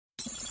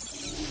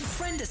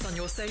Find us on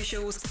your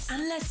socials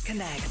and let's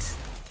connect.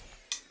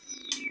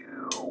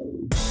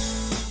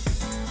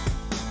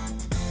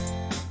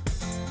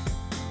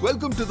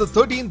 Welcome to the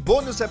 13th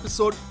bonus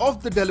episode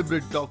of the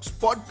Deliberate Talks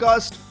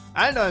podcast,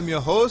 and I'm your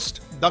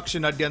host,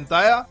 Dakshin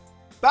Adyanthaya,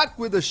 back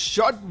with a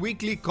short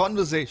weekly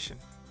conversation.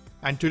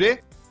 And today,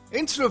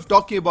 instead of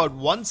talking about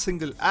one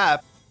single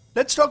app,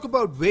 let's talk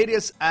about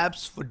various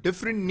apps for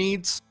different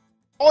needs,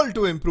 all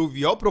to improve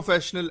your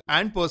professional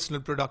and personal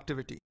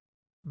productivity.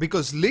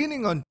 Because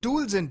leaning on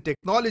tools and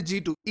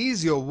technology to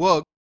ease your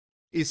work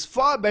is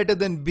far better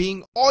than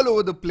being all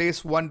over the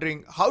place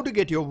wondering how to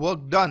get your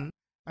work done,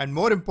 and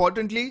more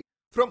importantly,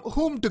 from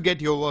whom to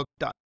get your work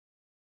done.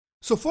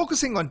 So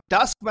focusing on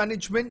task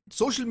management,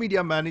 social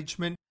media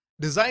management,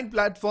 design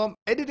platform,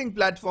 editing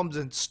platforms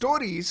and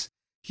stories,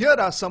 here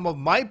are some of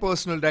my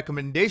personal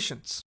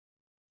recommendations.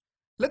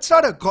 Let's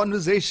start a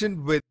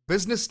conversation with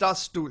business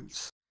task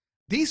tools.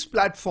 These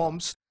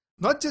platforms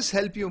not just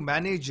help you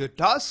manage your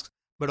tasks,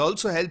 but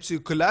also helps you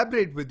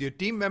collaborate with your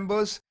team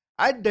members,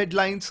 add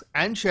deadlines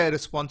and share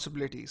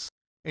responsibilities.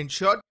 In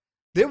short,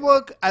 they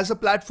work as a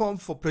platform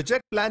for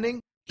project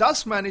planning,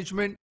 task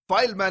management,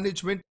 file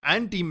management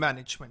and team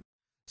management.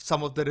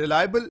 Some of the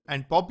reliable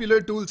and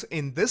popular tools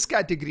in this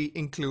category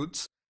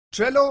includes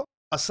Trello,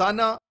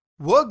 Asana,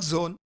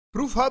 WorkZone,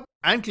 ProofHub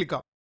and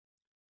ClickUp.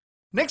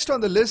 Next on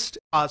the list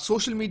are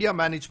social media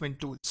management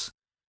tools.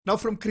 Now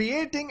from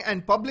creating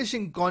and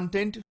publishing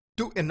content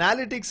to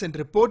analytics and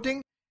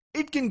reporting,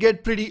 it can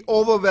get pretty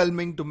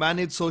overwhelming to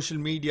manage social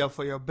media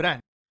for your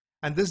brand.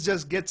 And this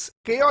just gets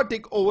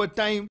chaotic over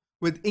time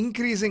with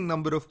increasing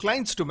number of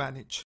clients to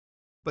manage.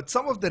 But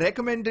some of the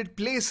recommended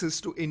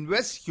places to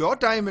invest your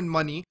time and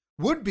money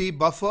would be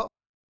Buffer,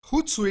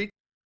 Hootsuite,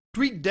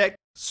 TweetDeck,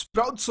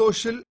 Sprout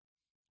Social,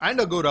 and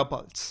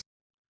AgoraPulse.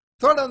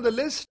 Third on the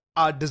list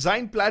are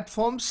design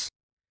platforms,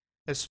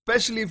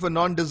 especially for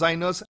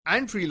non-designers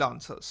and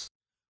freelancers.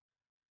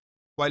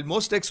 While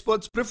most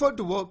experts prefer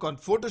to work on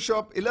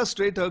Photoshop,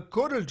 Illustrator,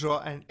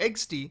 CorelDRAW, and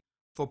XD,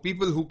 for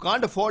people who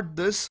can't afford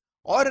this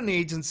or an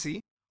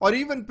agency, or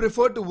even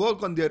prefer to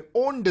work on their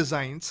own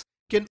designs,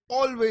 can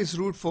always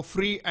root for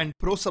free and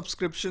pro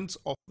subscriptions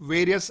of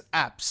various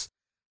apps.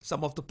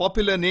 Some of the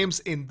popular names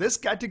in this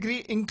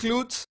category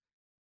includes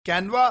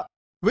Canva,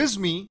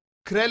 Visme,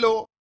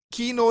 Trello,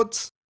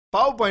 Keynotes,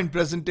 PowerPoint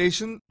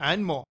presentation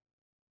and more.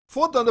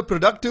 Fourth on the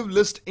productive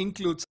list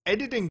includes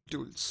editing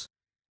tools.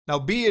 Now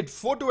be it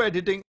photo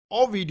editing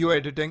or video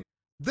editing,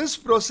 this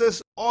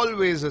process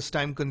always is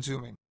time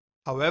consuming.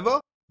 However,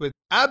 with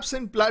apps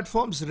and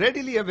platforms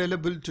readily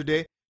available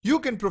today, you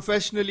can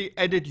professionally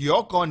edit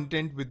your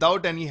content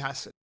without any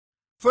hassle.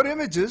 For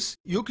images,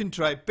 you can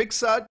try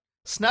Pixelated,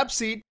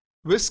 Snapseed,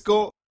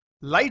 Visco,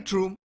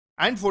 Lightroom,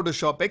 and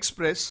Photoshop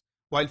Express,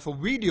 while for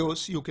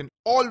videos, you can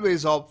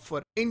always opt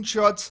for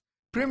InShots,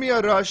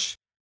 Premiere Rush,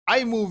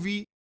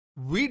 iMovie,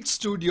 Veed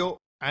Studio,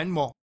 and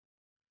more.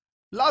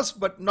 Last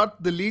but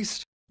not the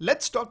least,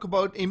 let's talk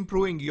about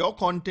improving your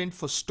content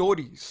for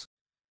stories.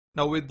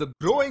 Now with the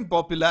growing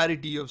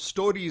popularity of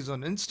stories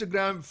on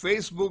Instagram,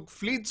 Facebook,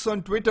 Fleets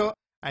on Twitter,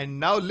 and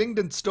now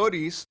LinkedIn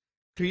stories,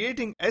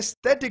 creating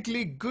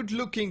aesthetically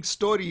good-looking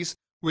stories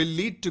will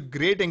lead to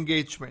great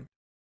engagement.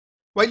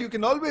 While you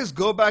can always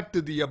go back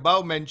to the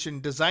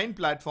above-mentioned design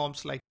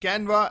platforms like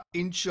Canva,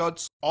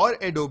 InShots, or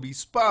Adobe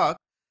Spark,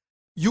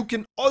 you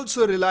can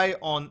also rely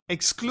on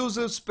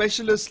exclusive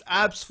specialist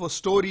apps for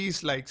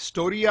stories like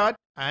StoryArt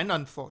and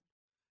Unfold.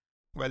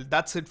 Well,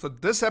 that's it for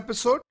this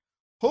episode.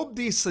 Hope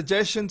these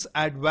suggestions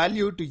add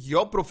value to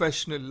your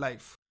professional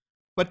life.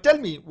 But tell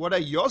me, what are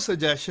your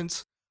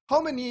suggestions? How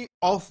many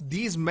of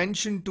these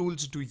mentioned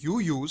tools do you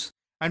use,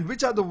 and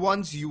which are the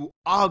ones you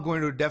are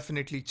going to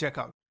definitely check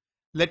out?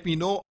 Let me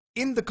know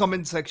in the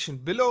comment section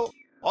below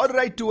or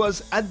write to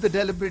us at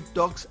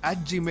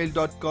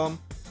thedeliberattalks@gmail.com.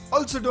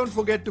 Also don't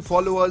forget to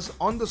follow us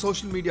on the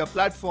social media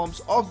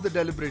platforms of The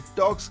Deliberate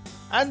Talks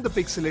and the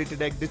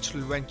Pixelated Egg Digital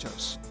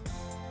Ventures.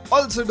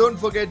 Also don't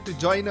forget to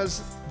join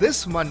us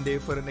this Monday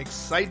for an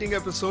exciting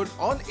episode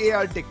on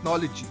AR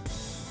technology.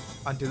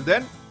 Until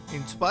then,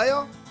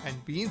 inspire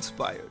and be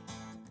inspired.